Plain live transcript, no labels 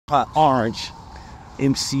pot orange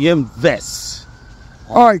MCM vests.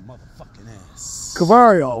 All right, Motherfucking ass.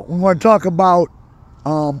 Cavario, we want to talk about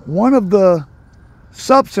one of the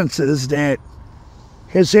substances that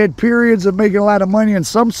has had periods of making a lot of money in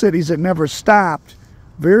some cities that never stopped.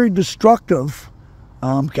 Very destructive,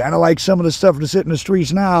 kind of like some of the stuff that's hitting the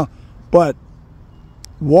streets now. But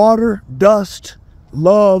water, dust,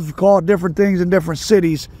 love, called different things in different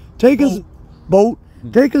cities. Take us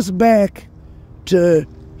back to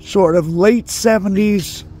sort of late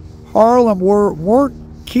 70s Harlem, weren't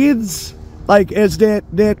kids like as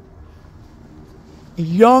that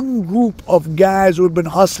young group of guys who had been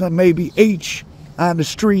hustling maybe H on the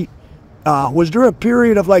street. Was there a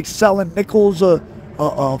period of like selling nickels of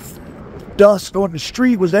dust on the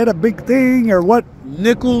street? Was that a big thing or what?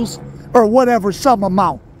 Nickels? Or whatever, some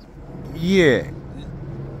amount. Yeah.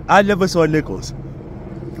 I never saw nickels.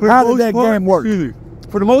 How did that game work?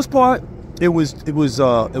 For the most part, it was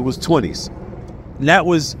 20s. And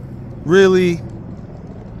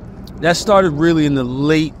that started really in the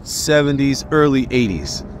late 70s, early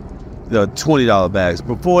 80s. The $20 bags.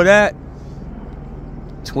 Before that,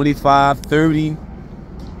 25, 30.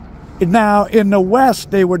 Now, in the West,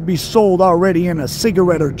 they would be sold already in a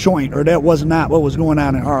cigarette or joint, or that was not what was going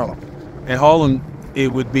on in Harlem. In Harlem,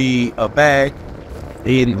 it would be a bag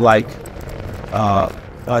in like a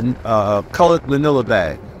colored manila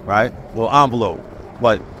bag, right? Well, envelope.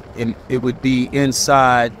 But it would be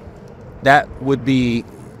inside, that would be,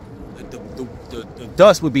 the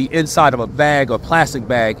dust would be inside of a bag or plastic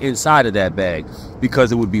bag inside of that bag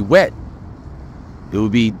because it would be wet. It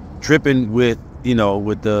would be dripping with,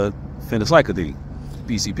 with the phencyclidine,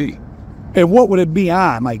 PCP. And what would it be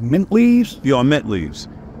on? Like mint leaves? Be on mint leaves.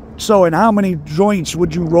 So, and how many joints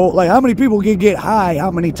would you roll? Like, how many people can get high?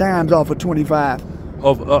 How many times off of 25?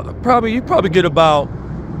 You probably get about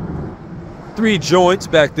 3 joints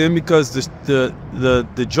back then because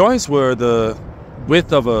the joints were the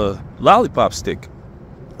width of a lollipop stick.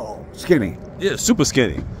 Oh, skinny. Yeah, super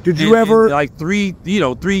skinny. Did you ever like 4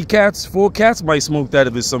 cats might smoke that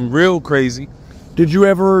if it's some real crazy. Did you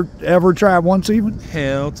ever try it once even?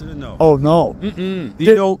 Hell to the no. Oh no.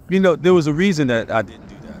 There was a reason that I didn't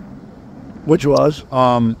do that. Which was?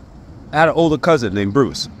 I had an older cousin named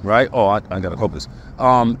Bruce, right? Oh, I gotta hope this.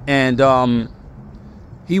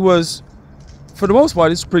 He was, for the most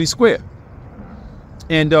part, he's pretty square.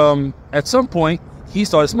 And at some point, he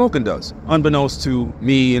started smoking dust, unbeknownst to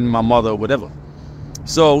me and my mother or whatever.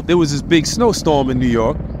 So there was this big snowstorm in New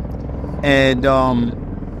York, and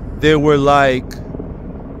there were like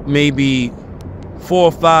maybe 4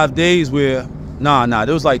 or 5 days where,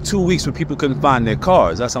 there was like 2 weeks where people couldn't find their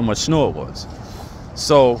cars. That's how much snow it was.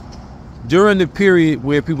 So during the period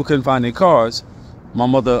where people couldn't find their cars, my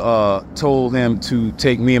mother told him to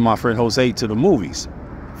take me and my friend Jose to the movies,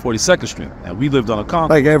 42nd Street. And we lived on a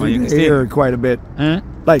concrete. Like every year, quite a bit.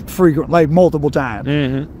 Like frequent, like multiple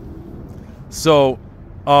times. So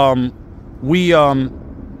we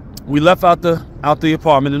left out the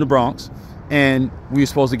apartment in the Bronx, and we were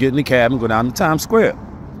supposed to get in the cab and go down to Times Square.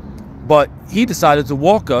 But he decided to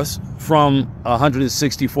walk us from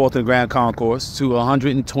 164th and Grand Concourse to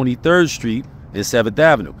 123rd Street and 7th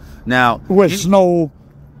Avenue. Now, with snow.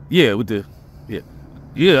 Yeah, it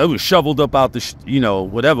was shoveled up out the,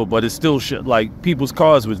 whatever, but it's still like people's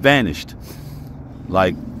cars was vanished,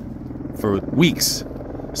 like for weeks.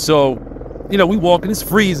 So, we walking, it's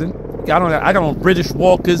freezing. I got on British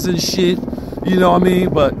walkers and shit, you know what I mean?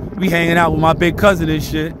 But we hanging out with my big cousin and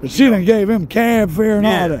shit. But she done gave him cab fare and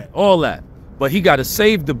all that. All that. But he got to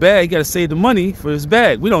save the bag. He got to save the money for his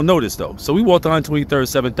bag. We don't know this, though. So we walked on 123rd,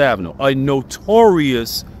 7th Avenue, a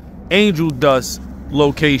notorious angel dust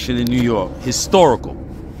location in New York. Historical,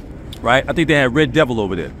 right? I think they had Red Devil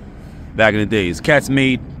over there back in the days. Cats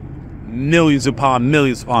made millions upon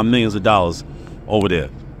millions of dollars over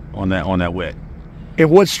there on that way.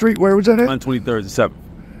 And what street? Where was that at? 123rd and 7th.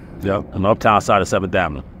 Yep, on the uptown side of 7th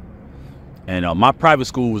Avenue. And my private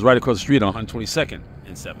school was right across the street on 122nd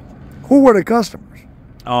and 7th. Who were the customers?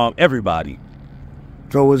 Everybody.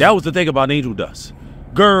 So that was the thing about angel dust.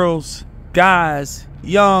 Girls, guys,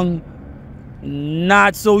 young,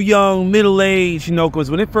 not so young, middle-aged,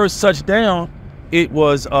 because when it first touched down, it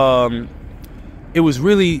was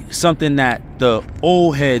really something that the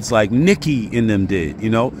old heads like Nicky in them did,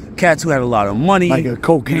 cats who had a lot of money, like a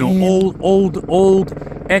cocaine, old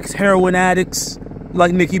ex-heroin addicts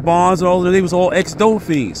like Nicky Barnes and all of them. They was all ex-dope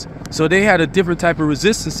fiends, so they had a different type of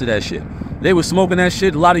resistance to that shit. They were smoking that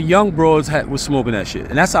shit. A lot of young broads was smoking that shit.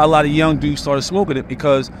 And that's how a lot of young dudes started smoking it,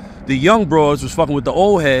 because the young broads was fucking with the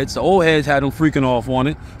old heads. The old heads had them freaking off on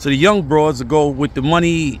it. So the young broads would go with the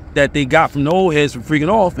money that they got from the old heads from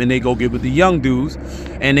freaking off, and they go get with the young dudes,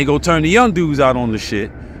 and they go turn the young dudes out on the shit.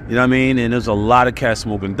 You know what I mean? And there's a lot of cats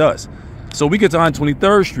smoking dust. So we get to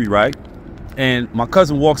 123rd Street, right? And my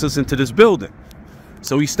cousin walks us into this building.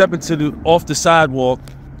 So we step off the sidewalk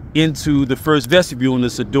into the first vestibule, and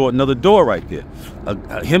there's a door, another door right there.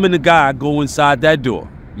 Him and the guy go inside that door.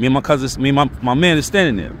 Me and my cousin, my man is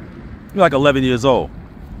standing there. He's like 11 years old.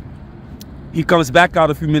 He comes back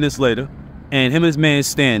out a few minutes later, and him and his man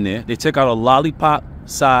stand there. They take out a lollipop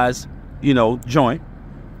size, you know, joint,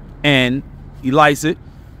 and he lights it.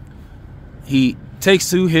 He takes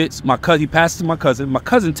 2 hits. He passes to my cousin. My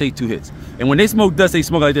cousin takes 2 hits. And when they smoke dust, they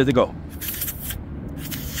smoke like this. They go.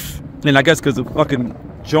 And I guess because the fucking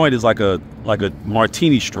joint is like a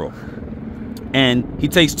martini straw. And he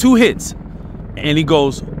takes 2 hits, and he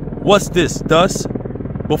goes, "What's this, dust?"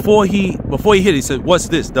 Before he hit it, he said, "What's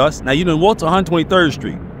this, dust?" Now you done walked to 123rd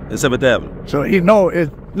Street and 7th Avenue. So you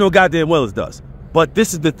know goddamn well it's dust. But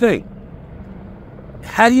this is the thing.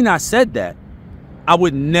 Had he not said that, I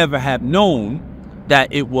would never have known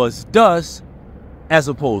that it was dust as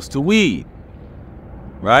opposed to weed.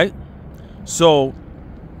 Right? So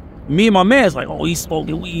me and my man's like, "Oh, he's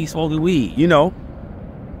smoking weed, you know."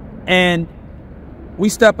 And we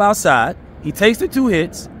step outside. He takes the 2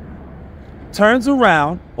 hits, turns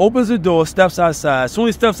around, opens the door, steps outside. As soon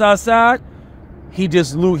as he steps outside,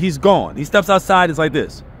 he's gone. He steps outside, it's like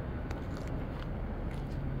this.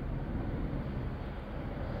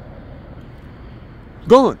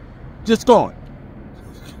 Gone. Just gone.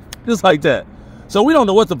 Just like that. So we don't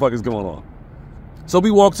know what the fuck is going on. So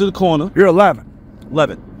we walk to the corner. You're 11.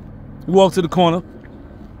 11. We walk to the corner.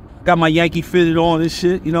 Got my Yankee fitted on and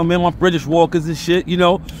shit. You know, man, my British walkers and shit, you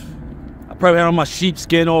know. I probably had on my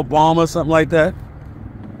sheepskin or bomber or something like that.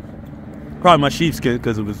 Probably my sheepskin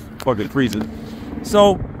because it was fucking freezing.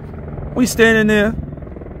 So we standing there.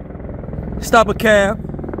 Stop a cab.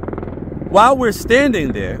 While we're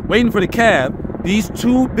standing there, waiting for the cab, these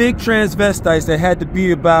 2 big transvestites that had to be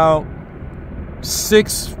about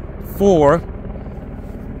 6'4"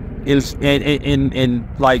 in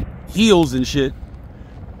like heels and shit,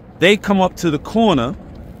 they come up to the corner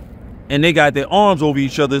and they got their arms over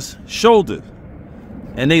each other's shoulders,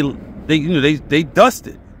 and they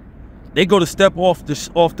dusted. They go to step off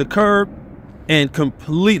the curb and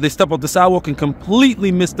they step off the sidewalk and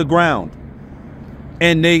completely miss the ground,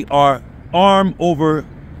 and they are arm over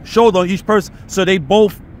shoulder on each person, so they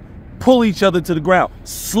both pull each other to the ground,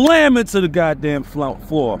 slam into the goddamn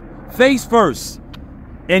floor face first,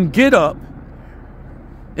 and get up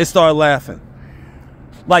and start laughing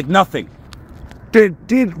like nothing. So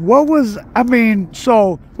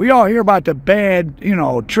we all hear about the bad, you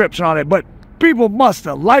know, trips and all that, but people must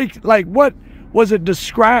have liked, like, what was it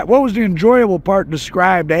described? What was the enjoyable part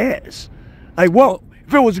described as? Like, what,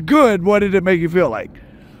 if it was good, what did it make you feel like?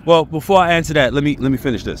 Well, before I answer that, let me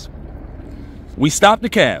finish this. We stop the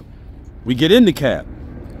cab. We get in the cab.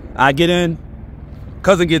 I get in,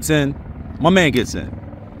 cousin gets in, my man gets in.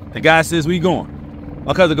 The guy says, "Where you going?"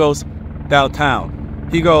 My cousin goes, "Downtown."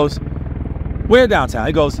 He goes, "Where downtown?"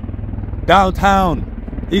 He goes, "Downtown."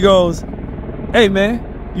 He goes, "Hey man,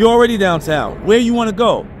 you're already downtown. Where you want to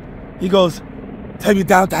go?" He goes, "Take me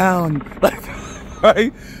downtown."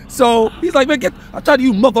 Right? So he's like, "Man, I'm telling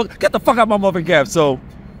you, motherfucker, get the fuck out of my motherfucking cab." So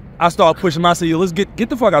I start pushing him. I say, "Yo, let's get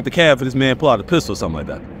the fuck out the cab for this man, pull out a pistol or something like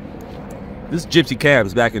that." This gypsy cab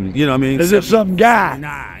is back in, you know what I mean? Is it some guy?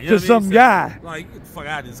 Nah, you know just some guy. Like, get the fuck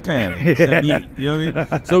out of this cab. You know what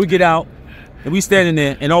I mean? So we get out, and we standing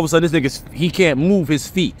there, and all of a sudden this nigga, he can't move his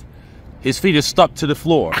feet. His feet are stuck to the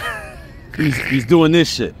floor. He's doing this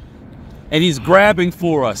shit. And he's grabbing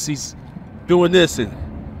for us. He's doing this and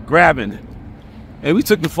grabbing. And we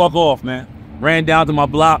took the fuck off, man. Ran down to my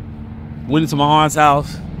block, went into my aunt's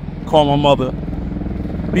house, called my mother.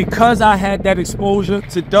 Because I had that exposure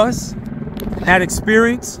to dust, that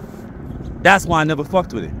experience, that's why I never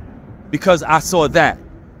fucked with it. Because I saw that.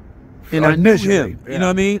 And I knew him. Yeah. You know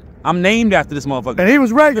what I mean? I'm named after this motherfucker. And he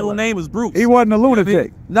was regular. His name was Bruce. He wasn't a lunatic.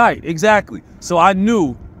 You know what I mean? Right, exactly. So I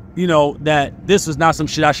knew, you know, that this was not some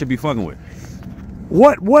shit I should be fucking with.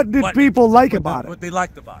 What did people like about it? What they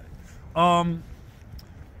liked about it?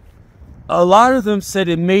 A lot of them said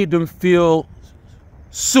it made them feel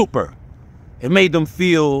super. It made them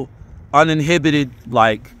feel uninhibited,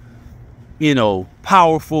 like, you know,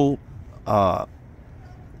 powerful,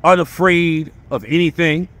 unafraid of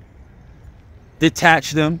anything.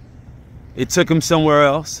 Detached them. It took them somewhere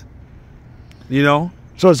else, you know?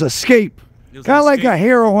 So it's escape. Kind of like a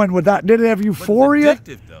heroin without. Did it have euphoria?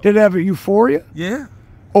 Addictive, though. Did it have a euphoria? Yeah.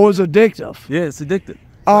 Or was it addictive? Yeah, it's addictive.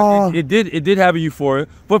 It did have a euphoria,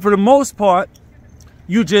 but for the most part,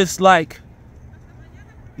 you just like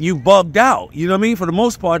you bugged out. You know what I mean? For the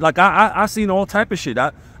most part, like I seen all type of shit.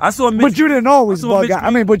 I saw. But you didn't always bug out. I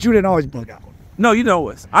mean, but you didn't always bug out. No, you know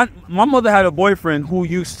what? My mother had a boyfriend who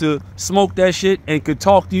used to smoke that shit and could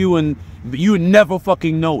talk to you, and you would never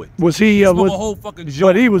fucking know it. Was he? Was a whole fucking joke.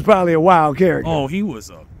 But he was probably a wild character. Oh, he was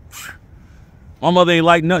a. My mother ain't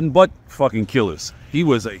like nothing but fucking killers. He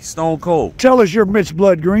was a stone cold. Tell us your Mitch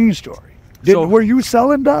Blood Green story. Were you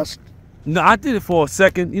selling dust? No, I did it for a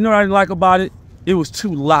second. You know what I didn't like about it? It was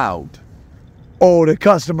too loud. Oh, the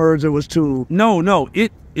customers, it was too... No,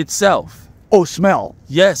 it itself. Oh, smell.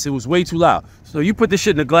 Yes, it was way too loud. So you put this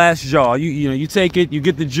shit in a glass jar. You take it, you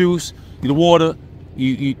get the juice, the water,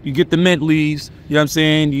 you get the mint leaves, you know what I'm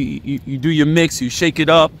saying? You do your mix, you shake it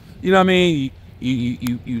up, you know what I mean?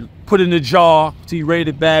 You put it in a jar till you ready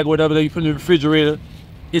to bag or whatever, then you put it in the refrigerator.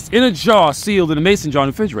 It's in a jar, sealed in a mason jar in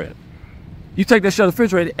the refrigerator. You take that shit out of the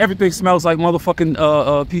refrigerator, everything smells like motherfucking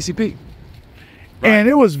PCP. Right. And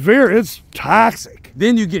it's toxic.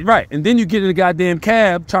 Then you get, right, and then you get in a goddamn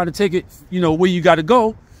cab trying to take it, where you got to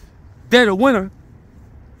go. Dead of winter,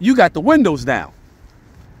 you got the windows down.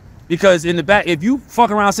 Because in the back, if you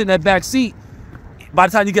fuck around sitting in that back seat, by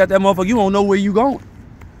the time you got that motherfucker, you don't know where you going.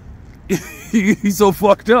 He's so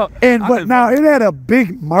fucked up. But now it had a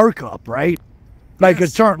big markup, right? Like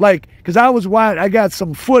yes. Because I got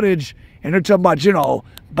some footage, and they're talking about,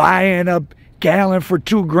 buying a gallon for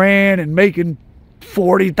 $2,000 and making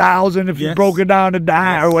 40,000 if you broke it down to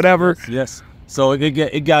die or whatever. Yes. So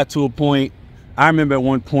it got to a point. I remember at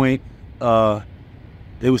one point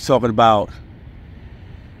they was talking about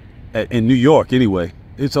in New York anyway.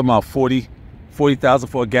 They was talking about 40,000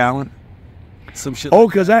 for a gallon. Some shit. Oh,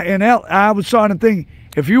 because I was trying to think,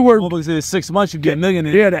 if you were in 6 months you get a million.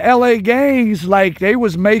 Yeah, the LA gangs, like they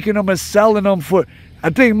was making them and selling them for,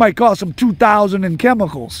 I think it might cost them $2,000 in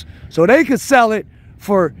chemicals. So they could sell it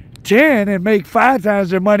for 10 and make 5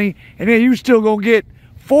 times their money, and then you still gonna get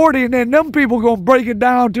 40, and then them people gonna break it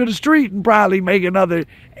down to the street and probably make another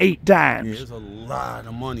 8 times. Yeah, there's a lot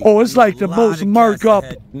of money. Oh, it's like the most markup.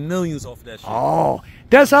 Millions off that shit. Oh,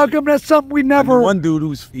 that's how come that's something we never. One dude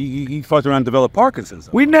he fucked around and developed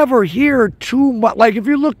Parkinson's. We never hear too much. Like if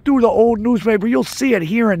you look through the old newspaper, you'll see it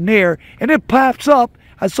here and there, and it pops up.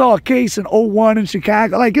 I saw a case in 01 in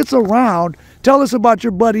Chicago. Like it's around. Tell us about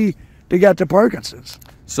your buddy that got the Parkinson's.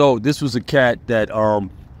 So this was a cat that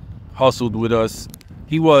hustled with us.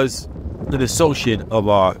 He was an associate of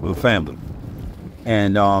our family,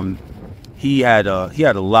 and he had a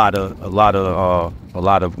lot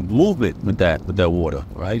of movement with that water.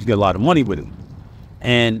 Right, he's got a lot of money with him,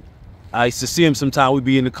 and I used to see him sometime. We'd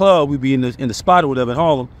be in the club, we'd be in the spot or whatever in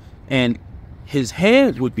Harlem, and his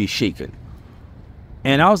hands would be shaking.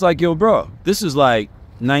 And I was like, yo, bro, this is like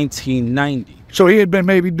 1990. So he had been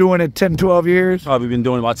maybe doing it 10, 12 years? Probably been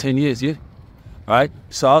doing it about 10 years, yeah. All right.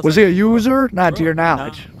 So was he a user? Not to your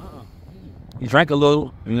knowledge. He drank a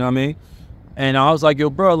little, you know what I mean? And I was like, yo,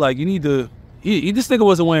 bro, like you need to, this nigga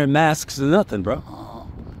wasn't wearing masks or nothing, bro.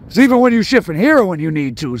 So even when you're shifting heroin, you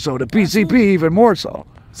need to. So the PCP even more so.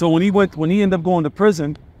 So when he ended up going to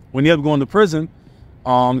prison,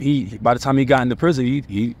 by the time he got into prison,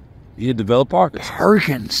 he had developed Parkinson's.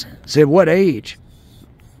 Parkinson's. At what age?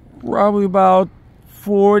 Probably about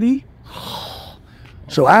 40.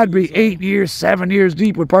 So I'd be 8 years, 7 years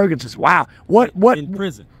deep with Parkinson's. Wow. What in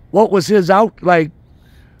prison? What was his out like?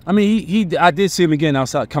 I mean, I did see him again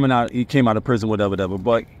outside coming out. He came out of prison, whatever.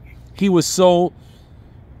 But he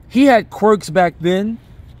had quirks back then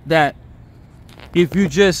that if you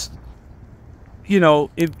just,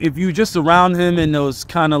 if you just around him in those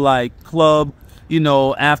kind of like club,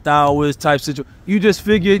 after hours type situation, you just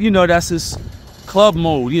figured, that's his club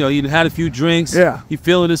mode. He had a few drinks. Yeah. He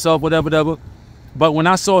feeling himself, whatever. But when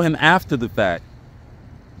I saw him after the fact,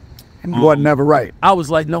 he wasn't never right. I was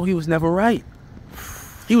like, no, he was never right.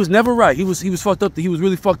 He was never right. He was fucked up. He was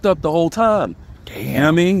really fucked up the whole time. Damn. You know what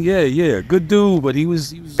I mean? Yeah. Good dude, but he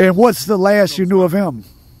was. And what's the last you knew of him?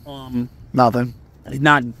 Nothing.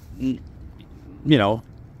 Not,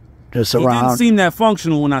 just around. He didn't seem that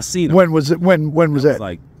functional when I seen him. When was it? When was it?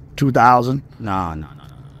 Like 2000. No.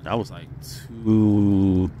 That was like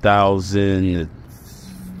 2015.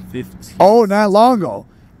 Oh, not long ago.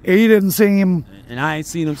 He didn't seem. And I ain't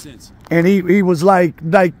seen him since. And he was like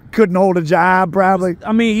couldn't hold a job probably.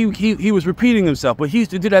 I mean, he was repeating himself, but he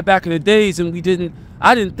used to do that back in the days, and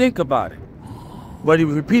I didn't think about it. But he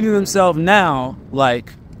was repeating himself now,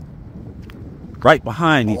 like right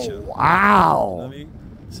behind each other. Wow. You know what I mean?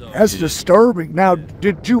 So, That's disturbing. Now,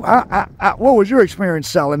 did you? What was your experience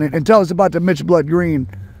selling it? And tell us about the Mitch Blood Green.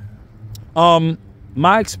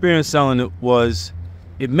 My experience selling it was,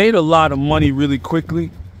 it made a lot of money really quickly,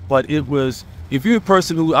 but it was, if you're a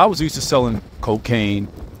person who, I was used to selling cocaine,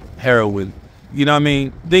 heroin, you know what I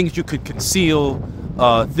mean? Things you could conceal,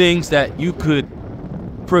 things that you could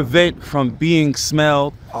prevent from being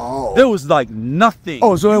smelled. Oh. There was like nothing.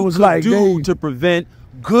 Oh, so it was like to prevent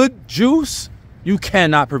good juice. You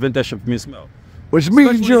cannot prevent that shit from being smelled. Which means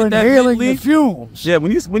Especially you're that inhaling mint the fumes. Yeah,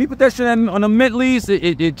 when you put that shit on the mint leaves,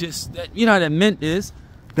 it just, you know how that mint is.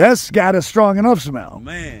 That's got a strong enough smell.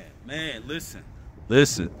 Man, listen.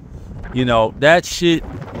 You know, that shit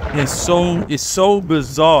is so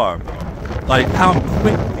bizarre, bro. Like how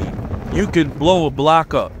quickly you could blow a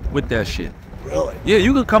block up with that shit. Really? Yeah,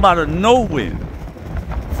 you could come out of nowhere.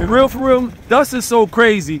 For real, dust is so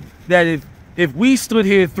crazy that if we stood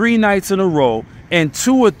here 3 nights in a row and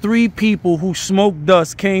 2 or 3 people who smoked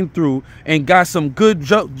dust came through and got some good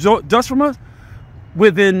dust from us,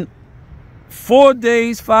 within 4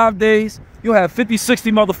 days, 5 days, you'll have 50,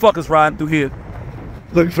 60 motherfuckers riding through here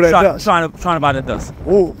Looking for that dust. trying to buy that dust.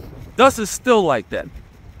 Oh. Dust is still like that.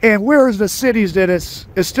 And where is the cities that it's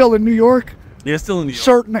still in New York? Yeah, it's still in New York.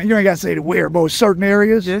 Certain, you ain't got to say where, but certain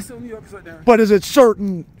areas. Yeah, it's still in New York. It's right there. But is it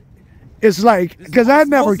certain? It's like, because I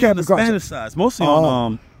never came on the across Spanish it. side. It's mostly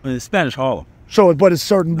on in Spanish Harlem. So, but it's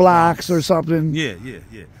certain blocks or something. Yeah.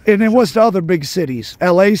 And then what's the other big cities?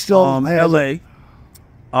 LA still. has LA.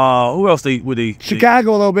 Who else would they?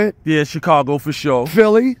 Chicago a little bit. Yeah, Chicago for sure.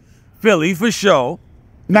 Philly. Philly for sure.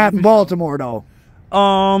 Not in Baltimore though.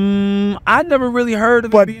 I never really heard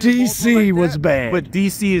of it. But being in Baltimore DC like was that. bad. But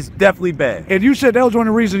DC is definitely bad. And you said that was one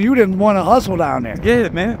of the reasons you didn't want to hustle down there. Yeah,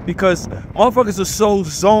 man, because motherfuckers are so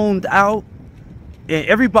zoned out, and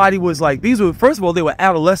everybody was like, first of all, they were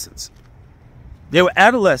adolescents. They were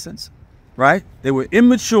adolescents, right? They were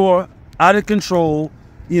immature, out of control,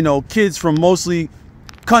 you know, kids from mostly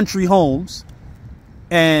country homes,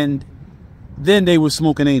 and then they were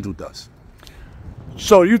smoking angel dust.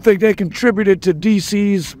 So you think they contributed to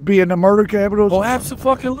DC's being the murder capital? Oh,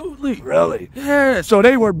 absolutely. Really? Yes. So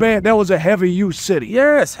they were bad. That was a heavy use city.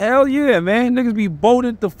 Yes, hell yeah, man. Niggas be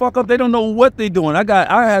bolted the fuck up. They don't know what they doing. I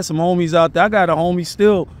had some homies out there. I got a homie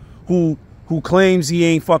still who claims he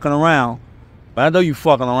ain't fucking around. But I know you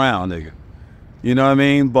fucking around, nigga. You know what I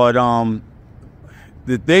mean? But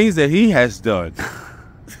the things that he has done.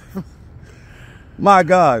 My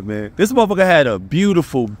God, man. This motherfucker had a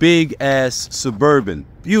beautiful, big-ass Suburban.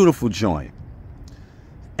 Beautiful joint.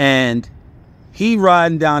 And he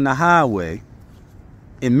riding down the highway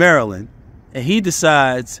in Maryland, and he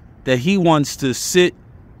decides that he wants to sit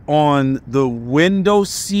on the window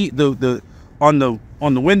seat, on the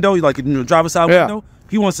window, like in the driver's side window.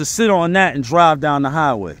 He wants to sit on that and drive down the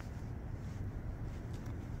highway.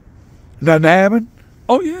 Nothing happened?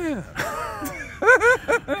 Oh, yeah.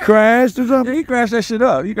 Crashed or something? Yeah, he crashed that shit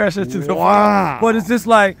up. He crashed that shit up. Wow. But it's just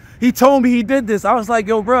like, he told me he did this. I was like,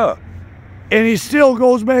 yo, bro. And he still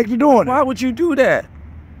goes back to doing Why it. would you do that?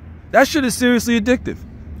 That shit is seriously addictive.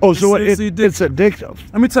 Oh, so it's seriously addictive.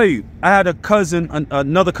 Let me tell you, I had a cousin,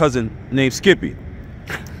 another cousin named Skippy.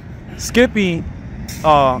 Skippy,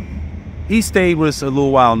 he stayed with us a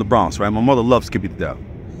little while in the Bronx, right? My mother loved Skippy to death.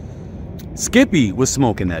 Skippy was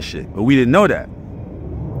smoking that shit, but we didn't know that.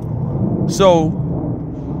 So,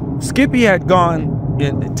 Skippy had gone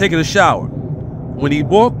and taken a shower. When he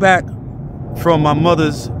walked back from my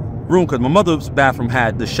mother's room, because my mother's bathroom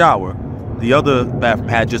had the shower, the other bathroom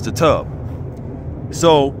had just a tub.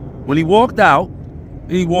 So when he walked out,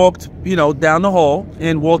 he walked, you know, down the hall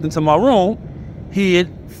and walked into my room. He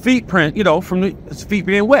had feet print, you know, from his feet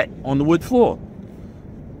being wet on the wood floor.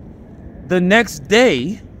 The next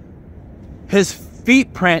day, his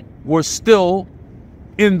feet print were still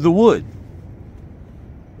in the wood.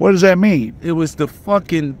 What does that mean? It was the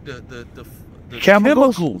fucking the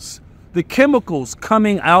Chemicals? the chemicals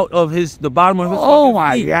coming out of the bottom of his Oh fucking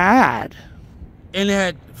my feet. God. And it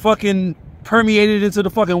had fucking permeated into the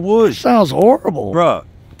fucking wood. Sounds horrible. Bruh,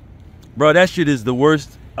 that shit is the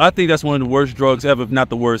worst. I think that's one of the worst drugs ever, if not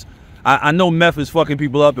the worst. I know meth is fucking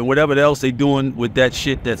people up and whatever else they doing with that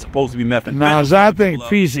shit that's supposed to be meth. No, I think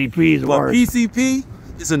PCP is But worse. PCP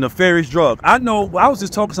is a nefarious drug. I know, I was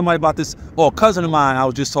just talking to somebody about this, or a cousin of mine I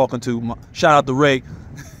was just talking to, shout out to Ray.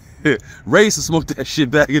 Ray used to smoke that shit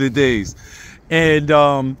back in the days.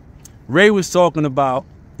 And Ray was talking about,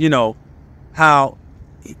 you know, how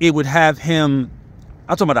it would have him,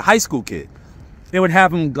 I'm talking about a high school kid. They would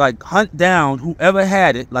have him like hunt down whoever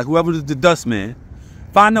had it, like whoever was the dustman,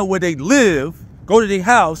 find out where they live, go to their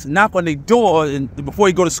house, knock on their door and before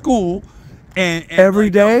he go to school, And every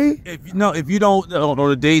like, day. If you don't on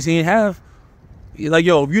the days he ain't have, like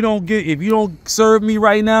yo, if you don't serve me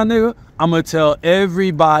right now, nigga, I'm gonna tell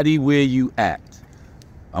everybody where you at.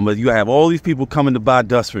 You have all these people coming to buy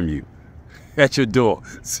dust from you at your door.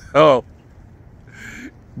 So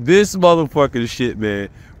this motherfucking shit, man.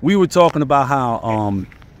 We were talking about how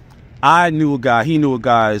I knew a guy, he knew a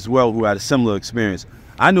guy as well who had a similar experience.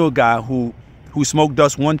 I knew a guy who smoked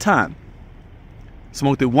dust one time.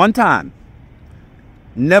 Smoked it one time.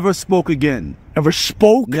 Never spoke again. Never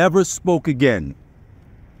spoke? Never spoke again.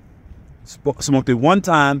 Smoked it one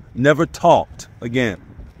time, never talked again.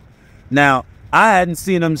 Now, I hadn't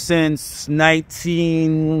seen him since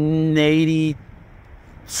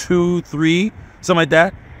 1982, 3, something like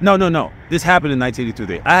that. No. This happened in 1982,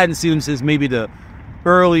 3. I hadn't seen him since maybe the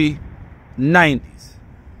early 90s.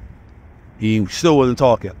 He still wasn't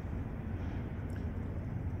talking.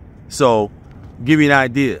 So, give you an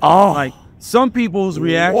idea. Oh. Like, some people's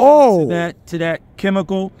reaction to that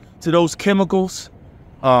chemical, to those chemicals,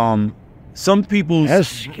 some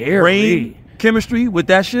people's brain chemistry with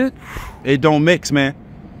that shit, it don't mix, man.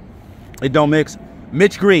 It don't mix.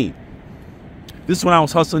 Mitch Green. This is when I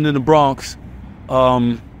was hustling in the Bronx.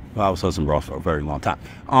 I was hustling Bronx for a very long time.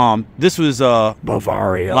 This was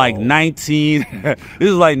Cavario. like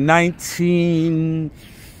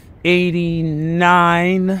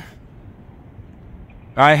 1989.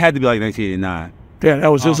 I had to be like 1989. Yeah, that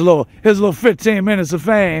was just a little 15 minutes of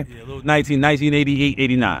fame. Yeah, a little 1988,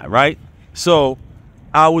 89, right? So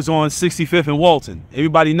I was on 65th and Walton.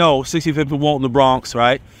 Everybody knows 65th and Walton, the Bronx,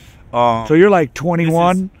 right? So you're like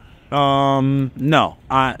 21? No.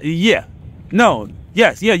 Yeah. No.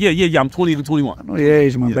 Yes. Yeah. I'm 20 to 21. I know your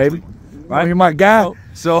age, my baby. Right? You're my guy.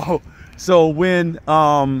 So when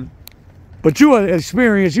But you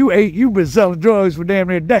experienced, you've been selling drugs for damn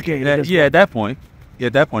near a decade. at that point, I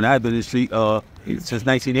had been in the street since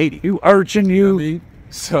 1980. You urchin, You know what I mean?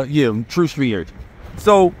 So yeah, true street urchin.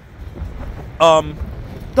 So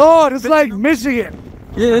Dog, it's like Michigan.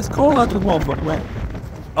 yeah, it's cold out the motherfucker, man.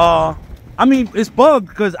 I mean, it's bugged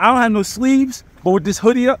because I don't have no sleeves, but with this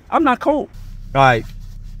hoodie up, I'm not cold. All right.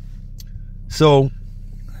 So,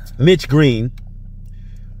 Mitch Green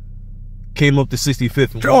came up to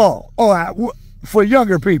 65th. For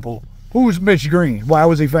younger people, who's Mitch Green? Why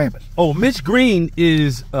was he famous? Oh, Mitch Green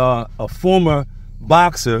is a former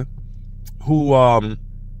boxer who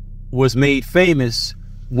was made famous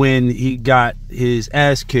when he got his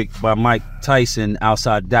ass kicked by Mike Tyson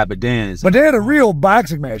outside Dapper Dan's. But they had a real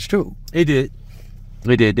boxing match too. They did.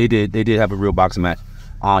 They did have a real boxing match.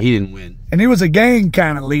 He didn't win. And he was a gang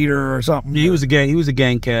kind of leader or something. Yeah, he was a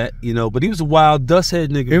gang cat, you know, but he was a wild dust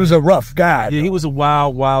head nigga. He was a rough guy. Yeah, he was a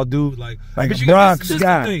wild dude. Like a Bronx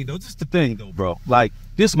guy. This is the thing though, bro. Like,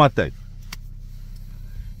 this is my thing.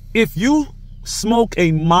 If you smoke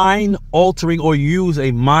a mind-altering or use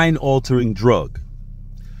a mind-altering drug,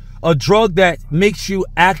 a drug that makes you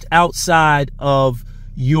act outside of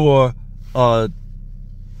your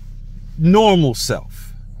normal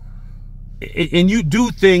self, and you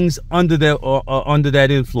do things under that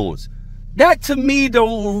influence, that to me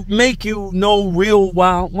don't make you no real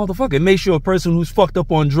wild motherfucker. It makes you a person who's fucked up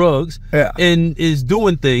on drugs and is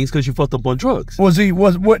doing things because you fucked up on drugs. Did you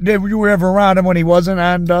were ever around him when he wasn't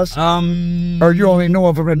on dust? Or you only knew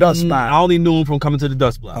him from the dust block? I only knew him from coming to the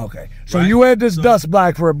dust block. Okay, so right? You had this dust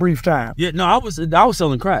block for a brief time. Yeah, no, I was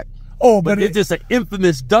selling crack. Oh, but it's just an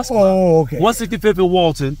infamous dust block. Oh, okay. 165th and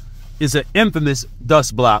Walton is an infamous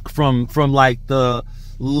dust block from like the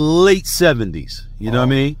late 70s. You know what I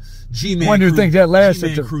mean? G-Man. When do you think that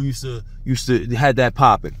lasted? G-Man crew used to had that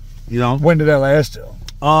popping. You know. When did that last till?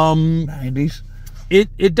 90s. It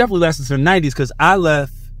definitely lasted till the 90s because I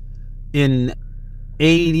left in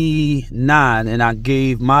 89 and I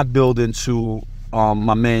gave my building to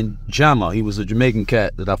my man Jama. He was a Jamaican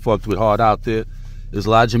cat that I fucked with hard out there. There's a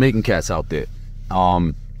lot of Jamaican cats out there.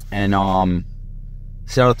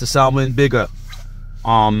 Shout out to Salman, big up.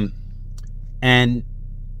 And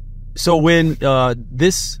so when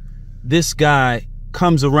this guy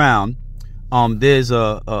comes around, there's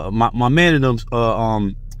my man and them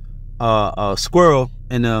Squirrel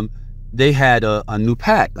and they had a new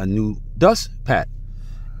pack, a new dust pack,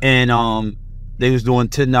 and they was doing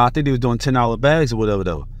I think they was doing $10 bags or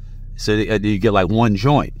whatever. So you get like one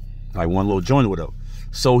joint, like one little joint or whatever.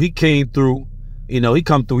 So he came through, you know, he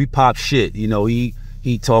popped shit, you know, he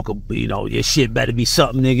talk, you know, your shit better be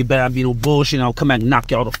something, nigga, better not be no bullshit, I'll come back and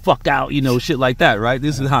knock y'all the fuck out, you know, shit like that, right?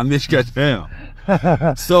 This is how Mitch gets down.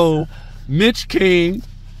 So Mitch came,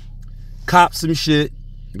 copped some shit,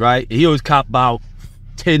 right? He always cop about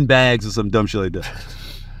 10 bags or some dumb shit like that.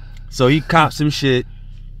 So he copped some shit,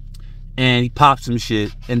 and he pops some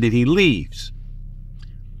shit, and then he leaves.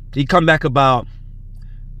 He come back about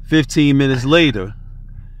 15 minutes later,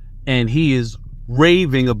 and he is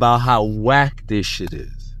raving about how whack this shit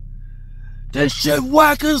is. This shit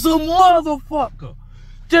whack as a motherfucker.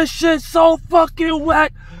 This shit so fucking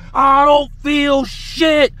whack. I don't feel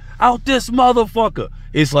shit out this motherfucker.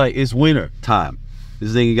 It's like, it's winter time.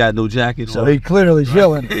 This thing ain't got no jacket on. So he clearly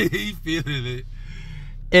feeling it. He feeling it.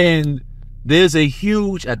 And there's a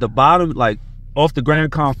huge, at the bottom, like off the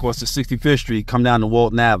Grand Concourse to 65th Street, come down to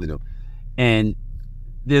Walton Avenue. And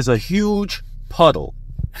there's a huge puddle.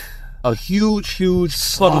 A huge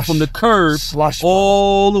puddle from the curb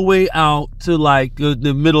all the way out to like the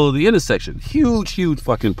middle of the intersection. Huge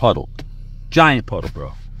fucking puddle. Giant puddle,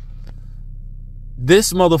 bro.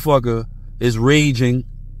 This motherfucker is raging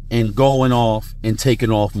and going off and taking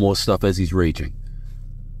off more stuff as he's raging.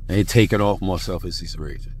 And taking off more stuff as he's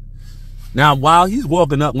raging. Now, while he's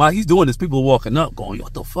walking up, while he's doing this, people are walking up going,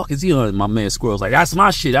 what the fuck is he on? My man Squirrel's like, that's my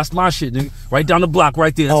shit, nigga. Right down the block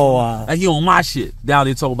right there. Oh, wow. He on my shit. Down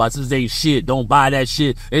there talking about, this ain't shit, don't buy that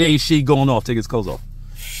shit. It ain't shit, going off, take his clothes off.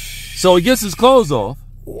 So he gets his clothes off.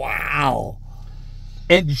 Wow.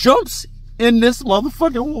 And jumps in this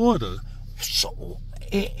motherfucking water. So,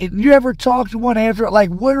 you ever talk to one after,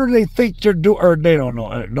 like, what do they think they're doing? Or they don't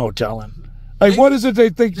know, no telling. Like, what is it they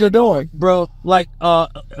think they're doing? Bro, like,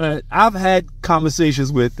 I've had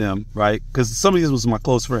conversations with them, right? Because some of these was my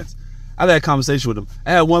close friends. I've had conversations with them.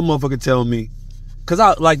 I had one motherfucker tell me, because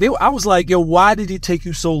I was like, yo, why did it take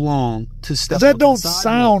you so long to step that don't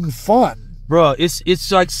sound fun. Bro,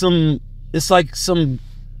 it's like some,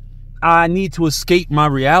 I need to escape my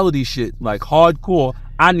reality shit. Like, hardcore,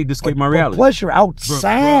 I need to escape my reality. Plus, you're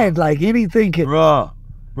outside, bro. Like, anything can... Bro.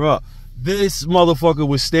 This motherfucker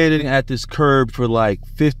was standing at this curb for like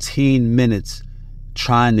 15 minutes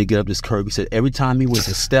trying to get up this curb. He said every time he was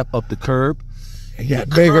to step up the curb, the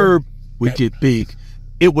curb would get big.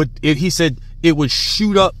 He said it would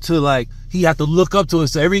shoot up to like, he had to look up to it.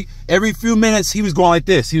 So every few minutes he was going like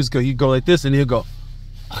this. He'd go like this and he'd go,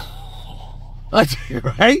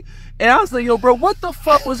 right? And I was like, yo, bro, what the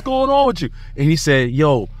fuck was going on with you? And he said,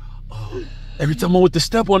 yo, every time I went to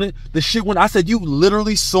step on it, the shit went. I said, you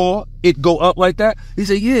literally saw it go up like that? He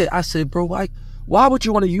said, yeah. I said, bro, like, why would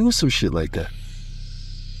you want to use some shit like that?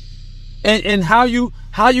 And how you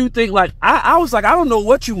think, like, I was like, I don't know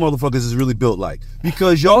what you motherfuckers is really built like.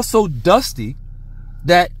 Because y'all so dusty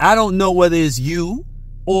that I don't know whether it's you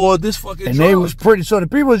or this fucking And drug. they was pretty, so the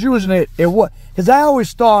people was using it was, because I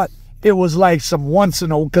always thought it was like some once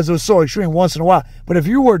in a, because it was so extreme once in a while. But if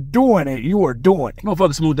you were doing it, you were doing it.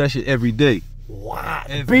 Motherfuckers smooth that shit every day. Wow.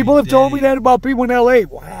 People have told me that about people in L.A.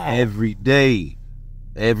 Wow. Every day.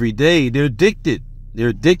 They're addicted.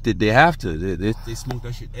 They have to. They smoke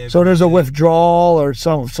that shit every day. So there's a withdrawal or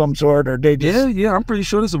some sort, or they just... Yeah, I'm pretty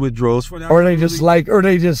sure there's a withdrawal. Or they just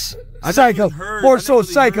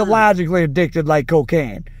psychologically addicted like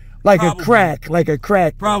cocaine. Like a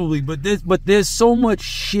crack. Probably, but there's so much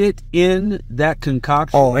shit in that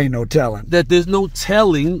concoction. Oh, ain't no telling. That there's no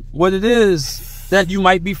telling what it is that you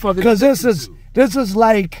might be fucking... Because this is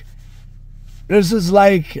like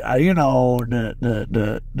you know,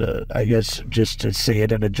 the I guess just to say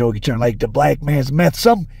it in a jokey term, like the black man's meth.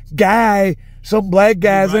 Some black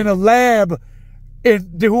guy's in a lab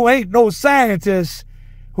who ain't no scientist,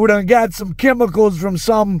 who done got some chemicals from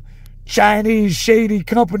some Chinese shady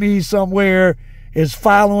company somewhere, is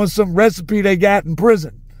following some recipe they got in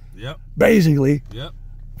prison. Yep. Basically. Yep.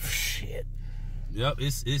 Shit. Yep.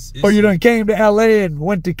 It's or you done came to L.A. and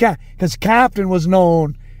went to because Compton was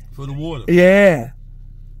known for the water. Yeah.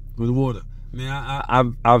 For the water.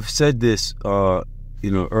 Man, I've said this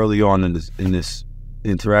early on in this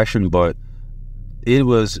interaction, but it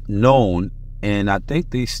was known, and I think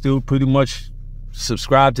they still pretty much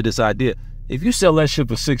subscribe to this idea. If you sell that shit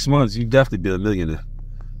for 6 months, you definitely be a millionaire.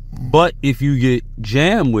 But if you get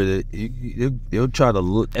jammed with it, they'll try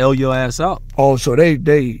to L your ass out. Oh, so they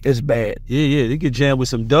it's bad. Yeah, they get jammed with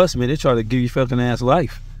some dust, man. They try to give you fucking ass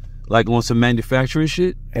life. Like on some manufacturing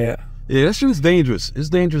shit. Yeah. Yeah, that shit's dangerous. It's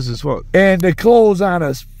dangerous as fuck. And to close on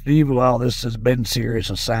us, well, this has been serious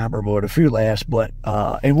and somber, but a few laughs, but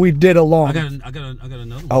and we did along. I got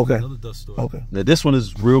another one. Okay. Another dust story. Okay. Now this one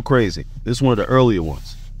is real crazy. This is one of the earlier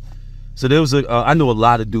ones. So there was I know a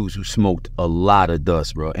lot of dudes who smoked a lot of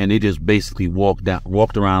dust, bro, and they just basically walked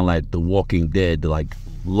around like the Walking Dead, like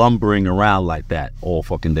lumbering around like that all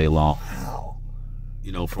fucking day long. Wow.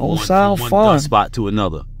 You know, from one dust spot to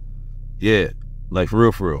another. Yeah, like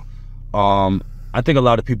for real. I think a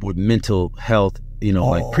lot of people with mental health,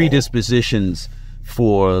 like predispositions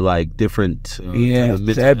for like different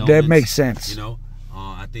that makes sense.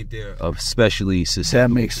 I I think they're especially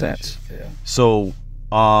susceptible. That makes sense. Yeah. So,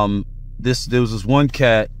 there was this one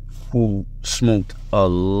cat who smoked a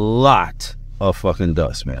lot of fucking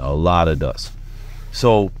dust, man, a lot of dust.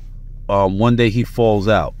 So, one day he falls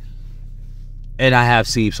out, and I have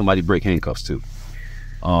seen somebody break handcuffs too.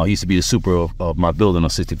 He used to be the super of my building on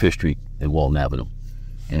 65th Street in Walton Avenue,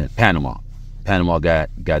 in Panama. Panama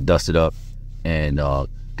got dusted up and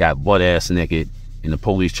got butt ass naked, and the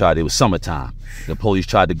police tried. It was summertime. The police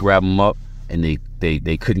tried to grab him up, and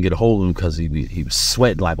they couldn't get a hold of him because he was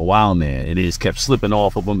sweating like a wild man, and it just kept slipping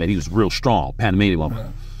off of him. And he was real strong, Panamanian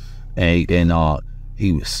woman, and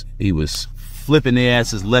he was flipping their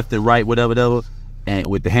asses left and right, whatever, and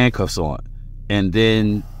with the handcuffs on, and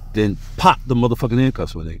then popped the motherfucking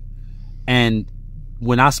handcuffs with it. And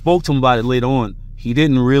when I spoke to him about it later on, he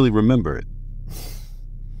didn't really remember it.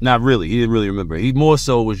 Not really. He didn't really remember it. He more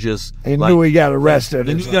so was just... He knew he got arrested.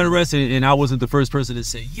 He got arrested, and I wasn't the first person to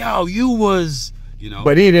say, yo, you was, you know.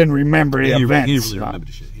 But he didn't remember the events. He didn't really remember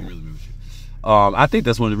the shit. He really remember shit. I think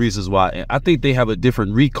that's one of the reasons why. I think they have a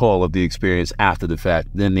different recall of the experience after the fact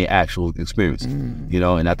than the actual experience. You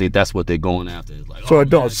know, and I think that's what they're going after. It's like, so it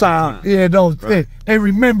don't sound... Yeah, it don't... Right. They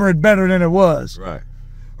remember it better than it was. Right.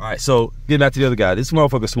 All right, so getting back to the other guy, this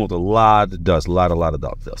motherfucker smoked a lot of dust, a lot of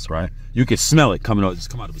dust, right? You could smell it coming out, just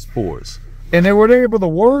come out of his pores. And they were able to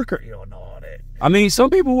work, or you don't know that? I mean, some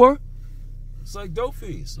people were. It's like dope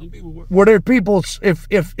fiends. Some people were. Were there people?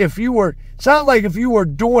 If you were, sound like if you were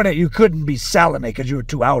doing it, you couldn't be selling it because you were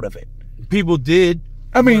too out of it. People did.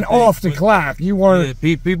 I mean, off the clock, you weren't.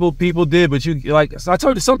 Yeah, people did, but you like. So I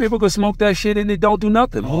told you, some people could smoke that shit and it don't do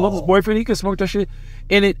nothing. My mother's boyfriend, he could smoke that shit,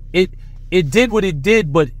 and it did what it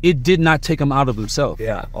did, but it did not take him out of himself.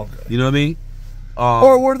 Yeah, okay. You know what I mean?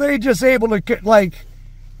 Or were they just able to, like...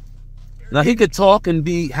 Now, he could talk and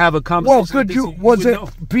have a conversation. Well, was it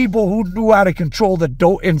people who knew how to control the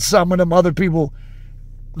dope, and some of them other people,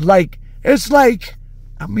 like, it's like,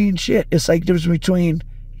 I mean, shit, it's like the difference between,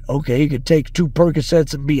 okay, you could take 2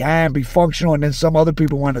 Percocets and be high and be functional, and then some other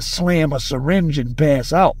people want to slam a syringe and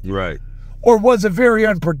pass out. Right. Or was it very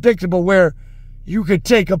unpredictable where you could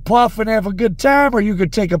take a puff and have a good time, or you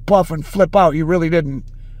could take a puff and flip out? You really didn't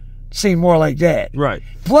seem more like that. Right.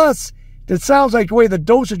 Plus, it sounds like the way the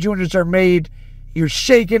dosage units are made, you're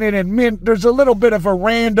shaking it and mint. There's a little bit of a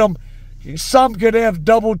random. Some could have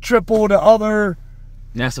double, triple, the other.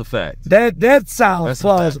 That's a fact. That sounds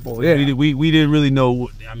plausible. Yeah. We didn't really know.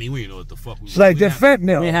 I mean, we didn't know what the fuck we. It's like the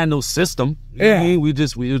fentanyl. We had no system. Yeah. It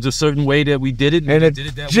was a certain way that we did it, and it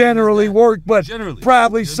generally worked. But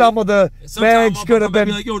probably some of the bags could have been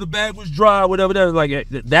like, yo, the bag was dry, whatever. Like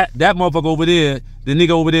that motherfucker over there, the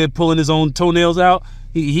nigga over there pulling his own toenails out.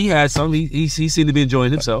 He had some. He seemed to be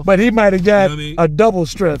enjoying himself. But he might have got a double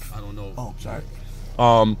strip. I don't know. Oh, sorry.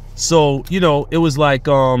 So it was like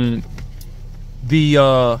I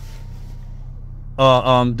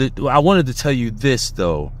wanted to tell you this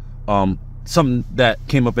though. Something that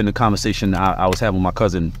came up in the conversation I was having with my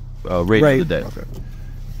cousin Ray the other day. Okay.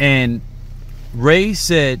 And Ray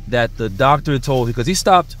said that the doctor told him, because he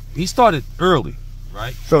started early,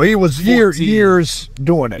 right? So he was years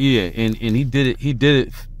doing it. Yeah, and he did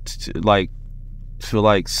it for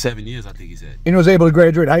like 7 years, I think he said. And he was able to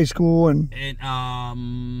graduate high school and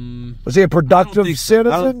was he a productive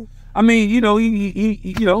citizen? I mean, he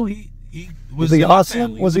was he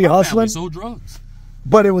hustling? Was he hustling? Sold drugs.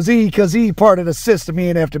 But it was because he part of the system. He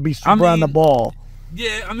didn't have to be super on the ball.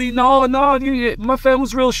 Yeah, I mean, no. My family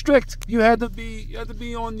was real strict. You had to be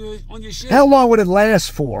on your shit. How long would it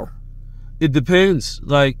last for? It depends.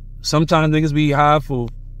 Like sometimes niggas be high for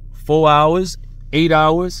 4 hours, 8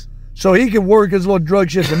 hours. So he could work his little drug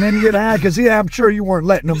shit and then get high, because I'm sure you weren't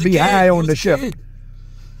letting him be high on the shift.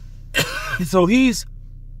 So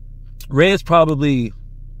Ray's probably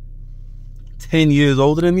 10 years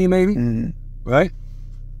older than me, maybe, right?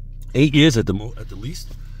 8 years at the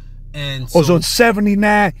least. And so it's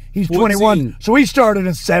 79. He's 14. 21. So he started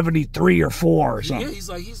in 73 or 4 or something. Yeah, he's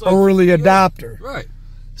like early adopter. Right.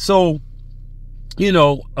 So, he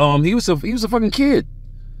was a fucking kid.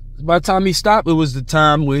 By the time he stopped, it was the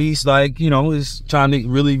time where he's like, is trying to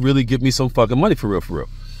really, really give me some fucking money for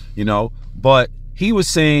real. But he was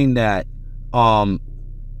saying that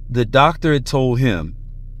the doctor had told him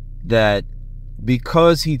that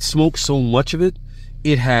because he'd smoked so much of it,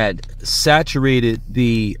 it had saturated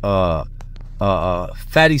the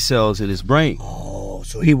fatty cells in his brain. Oh,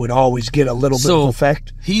 so he would always get a little bit of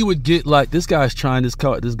effect. He would get like, this guy's trying this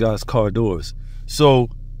guy's car doors. So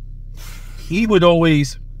he would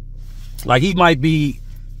always, like, he might be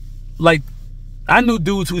like, I knew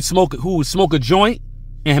dudes who would smoke a joint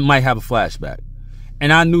and might have a flashback,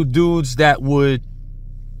 and I knew dudes that would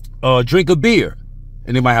drink a beer,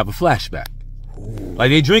 and they might have a flashback. Like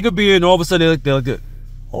they drink a beer, and all of a sudden they're like good.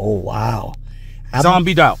 Oh wow!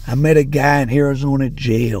 Zombied out. I met a guy in Arizona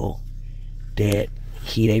jail that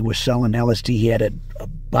they were selling LSD. He had a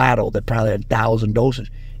bottle that probably had 1,000 doses,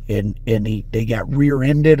 and they got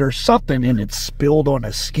rear-ended or something, and it spilled on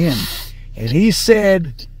his skin. And he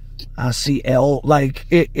said, "I see L." Like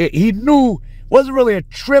he knew. Wasn't really a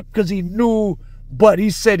trip because he knew, but he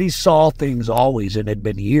said he saw things always, and it had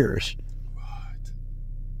been years. Right.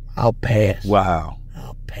 I'll pass. Wow.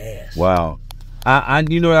 I'll pass. Wow. I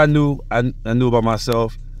you know what I knew about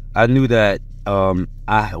myself. I knew that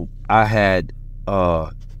I had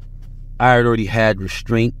already had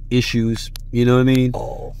restraint issues. You know what I mean?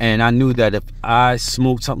 Oh. And I knew that if I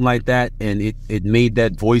smoked something like that, and it made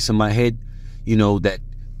that voice in my head, you know, that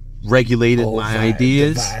regulated my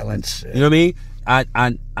ideas. Violence. You know what I mean?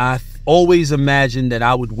 I always imagined that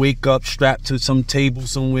I would wake up strapped to some table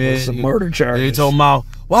somewhere. With some murder charges. They told me,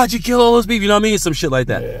 why'd you kill all those people? You know what I mean? Some shit like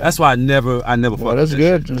that. Yeah. That's why I never well, that's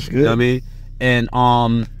good. That's good. You know what I mean?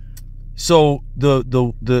 And so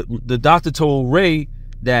the doctor told Ray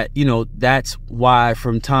that, you know, that's why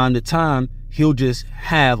from time to time he'll just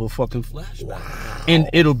have a fucking flashback. Wow. And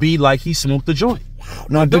it'll be like he smoked the joint. Wow.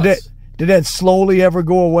 Now did that slowly ever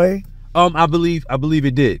go away? I believe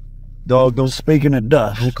it did. Dog, don't. Speaking of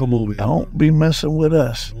dust, don't come over here. Don't be messing with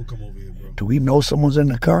us. Don't come over here, bro. Do we know someone's in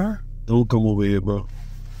the car? Don't come over here, bro.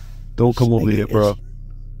 Don't come over here, bro.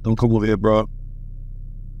 Don't come over here, bro.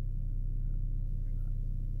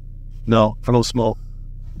 No, I don't smoke.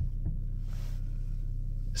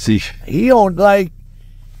 See, he don't like.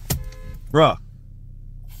 Bruh.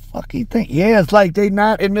 Fuck, he think? Yeah, it's like they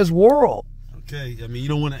not in this world. Okay, I mean, you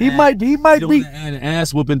don't want to. He might be. add an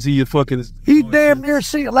ass whooping to your fucking. He damn near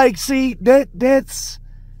see that's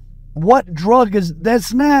what drug is.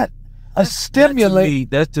 That's not a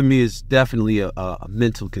stimulant. That to me is definitely a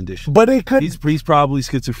mental condition. But it could. He's probably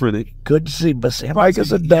schizophrenic. Could see, but Sam like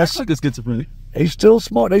it's a dust. Like a schizophrenic. They still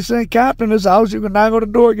smoke. They say Captain in his house. You can knock on the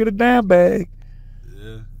door, get a damn bag.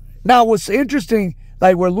 Yeah. Now what's interesting,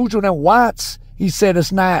 like where Lucho and Watts, he said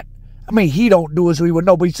it's not. I mean, he don't do it, so he would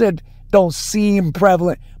know. But he said don't seem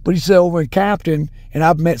prevalent. But he said over in Compton, and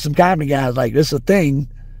I've met some Compton guys like this is a thing.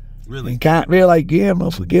 Really? And they're like, yeah,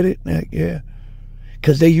 man, forget it. Like, yeah,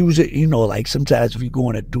 because they use it. You know, like sometimes if you're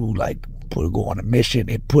going to do like go on a mission,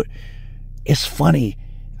 it's funny.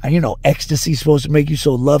 You know, ecstasy's supposed to make you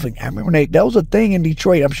so loving. I remember that was a thing in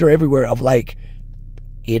Detroit. I'm sure everywhere of like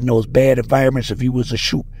in those bad environments. If you was to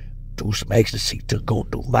shoot, do some ecstasy to go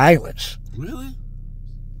do violence. Really?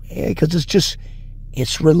 Yeah, because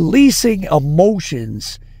it's releasing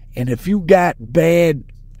emotions, and if you got bad,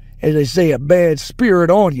 as they say, a bad spirit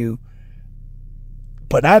on you,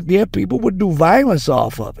 but people would do violence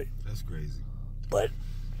off of it. That's crazy. But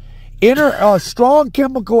a strong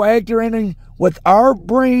chemical acting with our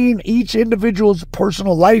brain, each individual's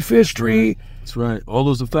personal life history. That's right. All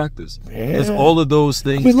those are factors. Yeah. Because all of those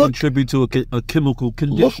things contribute to a chemical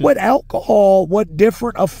condition. Look what alcohol, what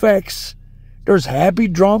different effects. There's happy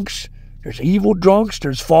drunks. There's evil drunks.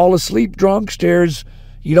 There's fall asleep drunks. There's,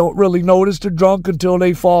 you don't really notice they're drunk until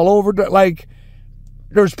they fall over. Like,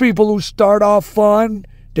 there's people who start off fun,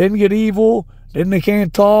 then get evil, then they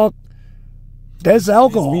can't talk. That's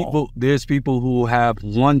alcohol. There's people who have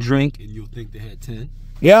one drink and you'll think they had 10.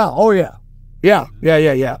 Yeah. Oh, yeah.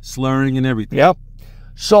 Yeah. Slurring and everything. Yep.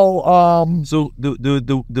 So, So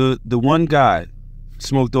the one guy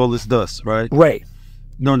smoked all this dust, right? Ray.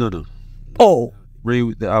 No. Oh.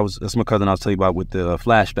 Ray, that's my cousin I was telling you about with the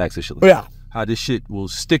flashbacks and shit. Yeah. How this shit will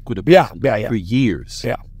stick with a person for years.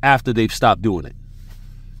 Yeah. After they've stopped doing it.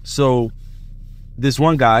 So this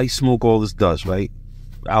one guy smoked all this dust, right?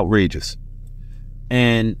 Outrageous.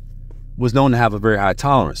 And was known to have a very high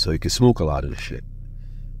tolerance, so he could smoke a lot of this shit.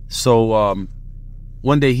 So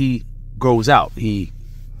one day he goes out. He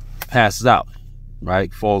passes out,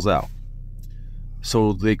 right? Falls out.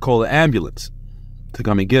 So they call an ambulance to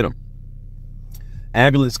come and get him.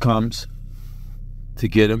 Ambulance comes to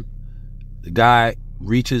get him. The guy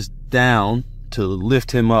reaches down to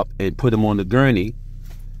lift him up and put him on the gurney.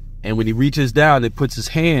 And when he reaches down and puts his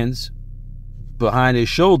hands behind his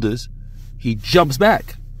shoulders, he jumps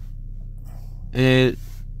back. And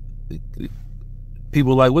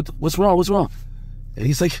people are like, what's wrong? What's wrong? And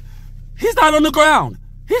he's like, he's not on the ground.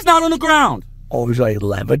 He's not on the ground. Oh, he's like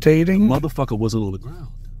levitating? The motherfucker wasn't on the ground.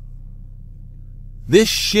 This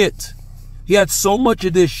shit, he had so much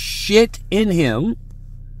of this shit in him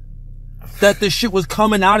that this shit was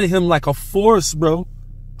coming out of him like a force, bro.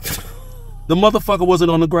 The motherfucker wasn't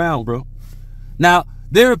on the ground, bro. Now,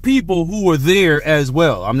 there are people who were there as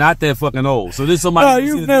well. I'm not that fucking old. So there's somebody. No,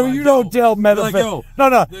 you never. You don't tell metaphysical.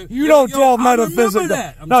 No, you don't tell metaphysical.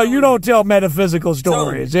 No, you don't tell metaphysical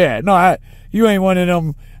stories. Yeah, no, you ain't one of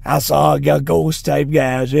them. I saw a ghost type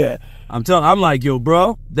guys. Yeah. I'm like, yo,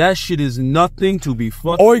 bro, that shit is nothing to be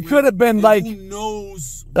fucking. Or he could have been like, who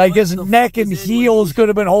knows, like his neck and heels could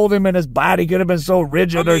have been holding him, and his body could have been so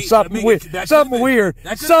rigid or something weird. Something weird.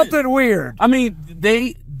 Something weird. I mean,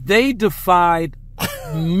 they defied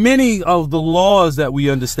many of the laws that we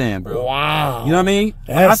understand, bro. Wow. You know what I mean?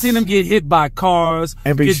 I seen them get hit by cars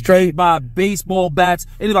and be get straight hit by baseball bats,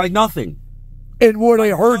 and it's like nothing. And were they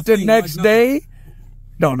hurt the next day?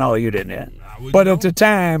 No, you didn't. But at the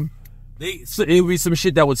time. It would be some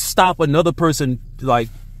shit that would stop another person, like,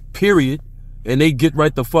 period, and they get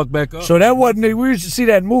right the fuck back up. So that wasn't, we used to see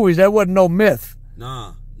that in movies, that wasn't no myth.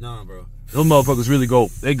 Nah, bro. Those motherfuckers really go.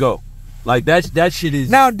 They go. Like, that shit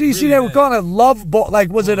is. Now, DC, really they were calling it love boat.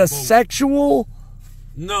 Like, was it a sexual?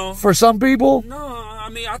 No. For some people? No, I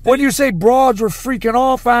mean, I think. When you say broads were freaking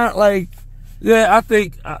off, like. Yeah, I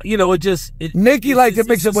think, it just... Nikki liked to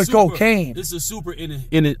mix it with cocaine. It's a super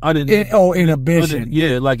inhibition.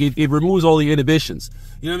 Yeah, like it removes all the inhibitions.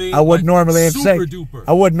 You know what I mean? I wouldn't normally have sex. Duper.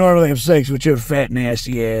 I wouldn't normally have sex with your fat,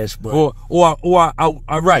 nasty ass. But.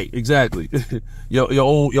 Right, exactly. your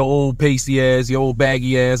old pasty ass, your old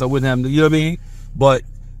baggy ass. I wouldn't have, you know what I mean? But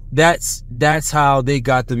that's how they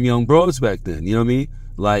got them young bros back then. You know what I mean?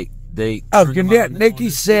 Like, they...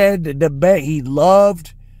 Nikki said that he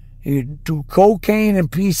loved... He'd do cocaine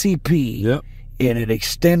and PCP, yep, and it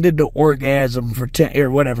extended the orgasm for 10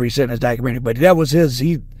 or whatever he said in his documentary. But that was his.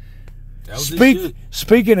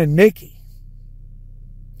 Speaking of Nikki,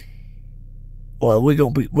 well,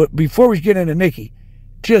 before we get into Nikki,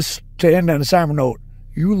 just to end on a somber note,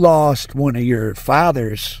 you lost one of your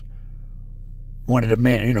fathers, one of the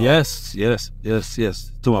men. Yes. To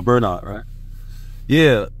my burnout, right?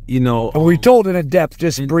 Yeah, And we told it in depth,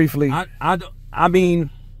 just briefly. I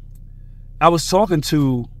mean. I was talking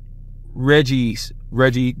to Reggie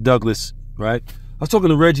Douglas, right? I was talking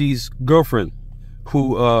to Reggie's girlfriend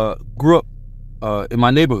who grew up in my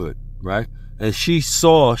neighborhood, right? And she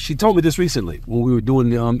told me this recently when we were doing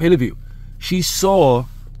the interview. She saw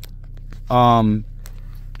Bernard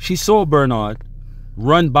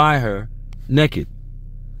run by her naked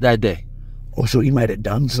that day. Oh, so he might have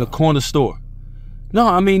done something. The corner store. No,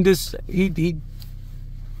 I mean, he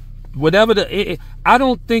whatever I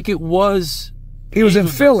don't think it was. He was in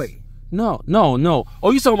Philly. No.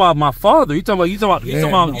 Oh, you talking about my father? You talking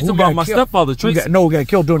about my stepfather, Tracy? We got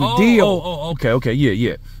killed during the deal. Okay,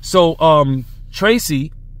 yeah. So,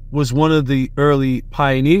 Tracy was one of the early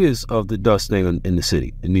pioneers of the dust thing in the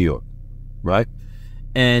city, in New York, right?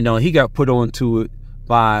 And he got put onto it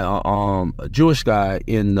by a Jewish guy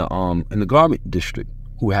in the garment district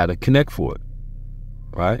who had a connect for it,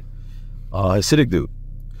 right? A Hasidic dude.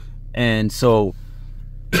 And so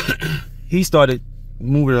he started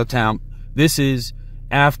moving uptown. This is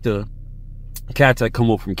after cats had come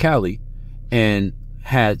over from Cali and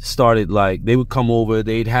had started, like, they would come over,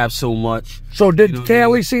 they'd have so much. So did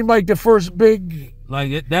Cali seem like the first big,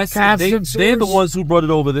 like, they're the ones who brought it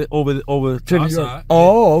over to our side.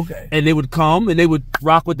 Oh, okay. And they would come and they would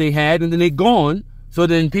rock what they had, and then they're gone. So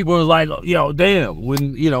then people were like, damn,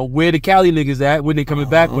 when, where the Cali niggas at, when they coming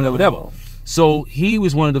back, whatever. So he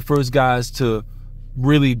was one of the first guys to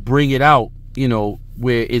really bring it out,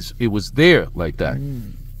 where it was there like that.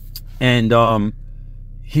 And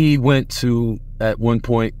he went to, at one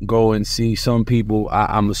point, go and see some people.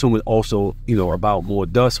 I'm assuming also, about more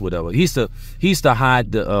dust, whatever. He used to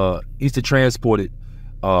hide he used to transport it.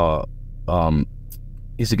 He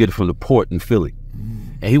used to get it from the port in Philly,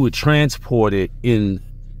 and he would transport it in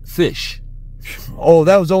fish. Oh,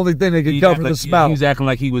 that was the only thing that could cover the smell. He was acting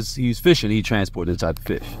like he was fishing. He transported inside the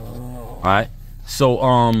fish. All right.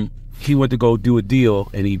 So he went to go do a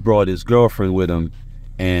deal, and he brought his girlfriend with him,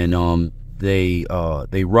 and they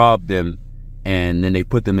robbed them, and then they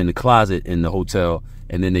put them in the closet in the hotel,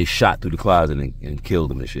 and then they shot through the closet and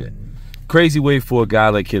killed them and shit. Crazy way for a guy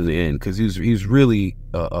like him to end, because he's really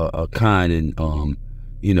a kind and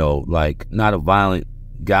like, not a violent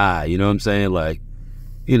guy. You know what I'm saying? Like,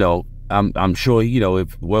 I'm sure,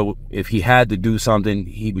 if he had to do something,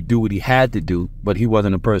 he would do what he had to do, but he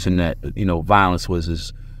wasn't a person that, violence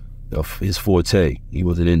was his forte. He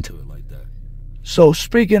wasn't into it like that. So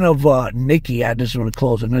speaking of Nikki, I just want to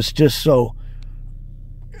close on this, just so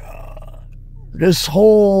this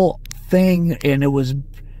whole thing, and it was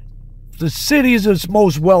the cities it's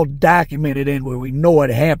most well documented in, where we know it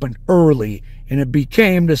happened early, and it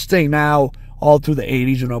became this thing now all through the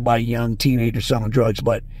 80s, by young teenagers selling drugs,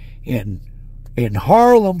 but in In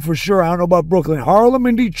Harlem, for sure, I don't know about Brooklyn. Harlem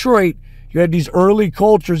and Detroit, you had these early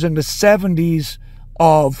cultures in the 70s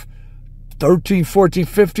of 13, 14,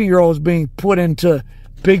 15-year-olds being put into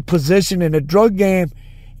big position in the drug game.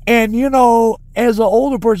 And, you know, as an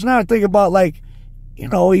older person, I think about, like, you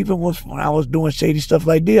know, even when I was doing shady stuff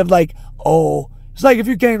like this, like, oh, it's like if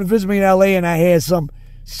you came to visit me in L.A. and I had some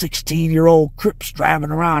 16-year-old Crips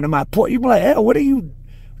driving around in my Porsche, you'd be like, hey, what you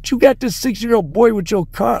got this 16-year-old boy with your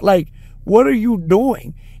car? Like, what are you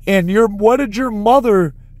doing? And what did your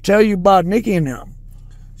mother tell you about Nicky and them?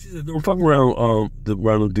 She said, don't fuck around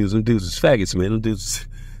them dudes. Them dudes is faggots, man.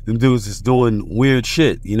 Them dudes is doing weird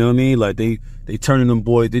shit. You know what I mean? Like they turning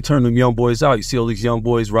them young boys out. You see all these young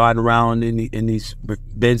boys riding around in these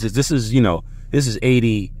Benzes. This is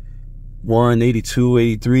 81, 82,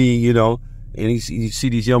 83, you know. And you see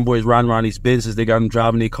these young boys riding around these Benzes. They got them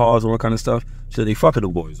driving their cars, all that kind of stuff. So they fucking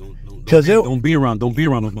them boys. Don't be around those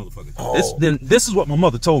motherfuckers. Oh. This is what my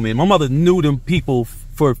mother told me. And my mother knew them people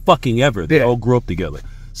for fucking ever. They all grew up together.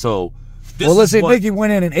 So, well, let's say Nicky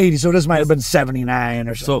went in 80, so this might have been 79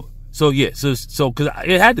 or so. So because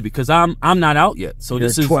it had to be, because I'm not out yet. So You're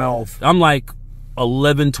this is 12. I'm like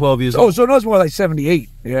 11, 12 years old. Oh, so no, it's more like 78.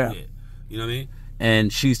 Yeah. You know what I mean?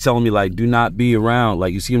 And she's telling me, like, do not be around.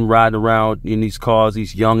 Like, you see them riding around in these cars,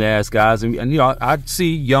 these young ass guys, and you know, I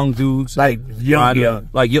see young dudes, like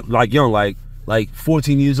young, like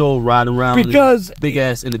 14 years old riding around because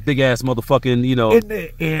in the big ass motherfucking, you know,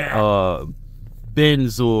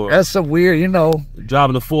 Benz, or that's so weird, you know,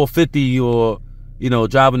 driving a 450, or you know,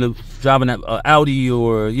 driving an Audi,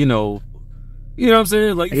 or you know what I'm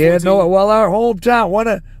saying? Like, yeah, 14. No. Well, our hometown, one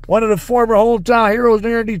of the former hometown heroes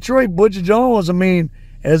there in Detroit, Butch Jones. I mean,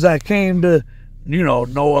 as I came to, you know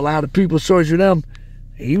a lot of people's stories with them,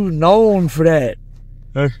 he was known for that.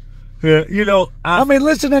 Yeah, you know, I mean,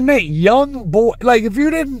 listen to Nate, young boy. Like, if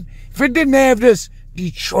it didn't have this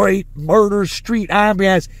Detroit murder street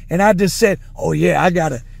ambiance, and I just said, oh yeah, I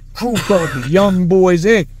got a crew called the Young Boys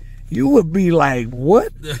Inc., you would be like,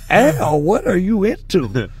 what? Al, what are you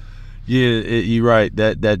into? Yeah, you're right.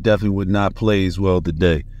 That definitely would not play as well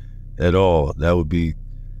today, at all. That would be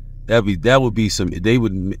some.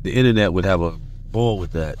 The internet would have a ball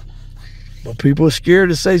with that. But people are scared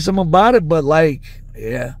to say something about it. But like,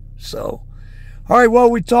 yeah. So, all right. Well,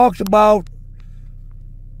 we talked about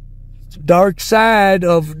the dark side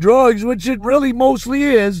of drugs, which it really mostly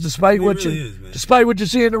is, despite what you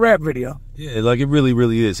see in the rap video. Yeah, like it really,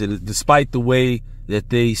 really is, and despite the way that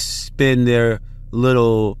they spin their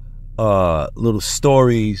little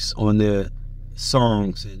stories on their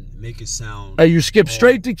songs and make it sound. Hey, you skip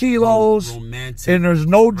straight to kilos, romantic, and there's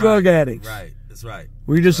no drug addicts. Right, that's right.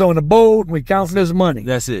 We just on a boat and we counting this money.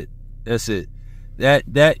 That's it.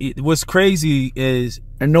 What's crazy is,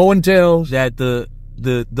 and no one tells that the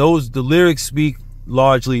lyrics speak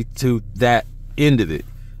largely to that end of it,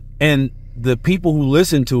 and the people who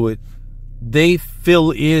listen to it, they fill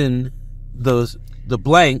in the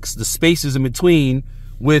blanks, the spaces in between,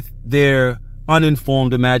 with their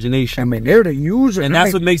uninformed imagination. I mean, they're the user, and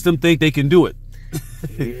that's what makes them think they can do it.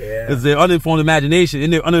 Yeah, because their uninformed imagination. In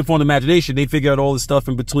their uninformed imagination, they figure out all the stuff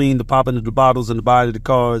in between, the popping of the bottles and the buying of the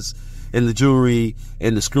cars and the jewelry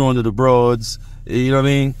and the screwing of the broads. You know what I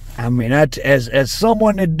mean? I mean, as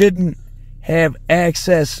someone that didn't have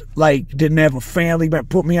access, like didn't have a family, but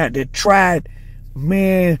put me out, that tried,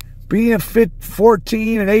 man, being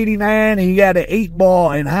 14 and 89, and you got an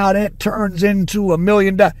 8-ball, and how that turns into $1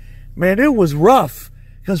 million. Man, it was rough.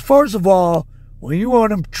 Because first of all, when you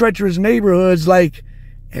on them treacherous neighborhoods, like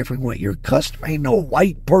everyone, your customer ain't no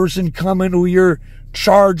white person coming who you're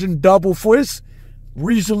charging double for. It's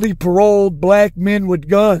recently paroled black men with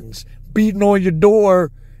guns beating on your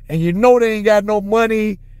door, and you know they ain't got no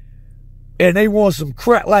money, and they want some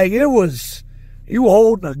crap. Like, it was, you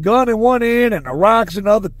holding a gun in one end and the rocks in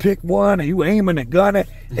the other, pick one, and you aiming a gun at.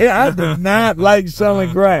 Yeah, I did not like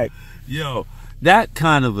selling crack. Yo, that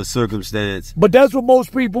kind of a circumstance. But that's what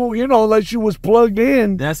most people, unless you was plugged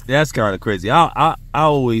in. That's kind of crazy. I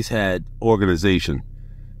always had organization,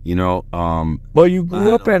 Well, you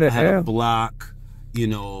grew up in it. I had a block,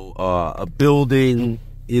 a building,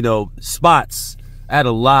 spots. I had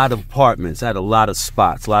a lot of apartments. I had a lot of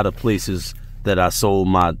spots, a lot of places that I sold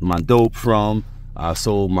my dope from. I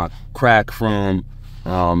sold my crack from.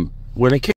 When it came